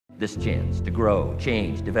this chance to grow,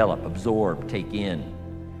 change, develop, absorb, take in.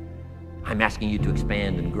 I'm asking you to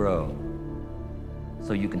expand and grow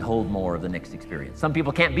so you can hold more of the next experience. Some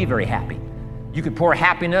people can't be very happy. You could pour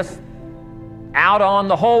happiness out on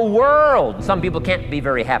the whole world. Some people can't be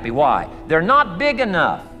very happy. Why? They're not big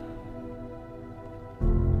enough.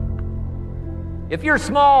 If you're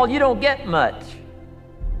small, you don't get much.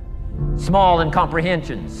 Small in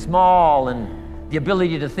comprehension, small in the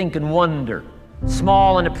ability to think and wonder,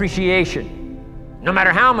 small in appreciation, no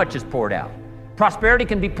matter how much is poured out. Prosperity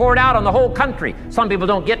can be poured out on the whole country. Some people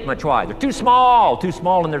don't get much. Why? They're too small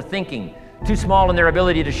in their thinking, too small in their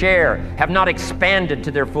ability to share, have not expanded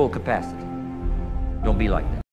to their full capacity. Don't be like that.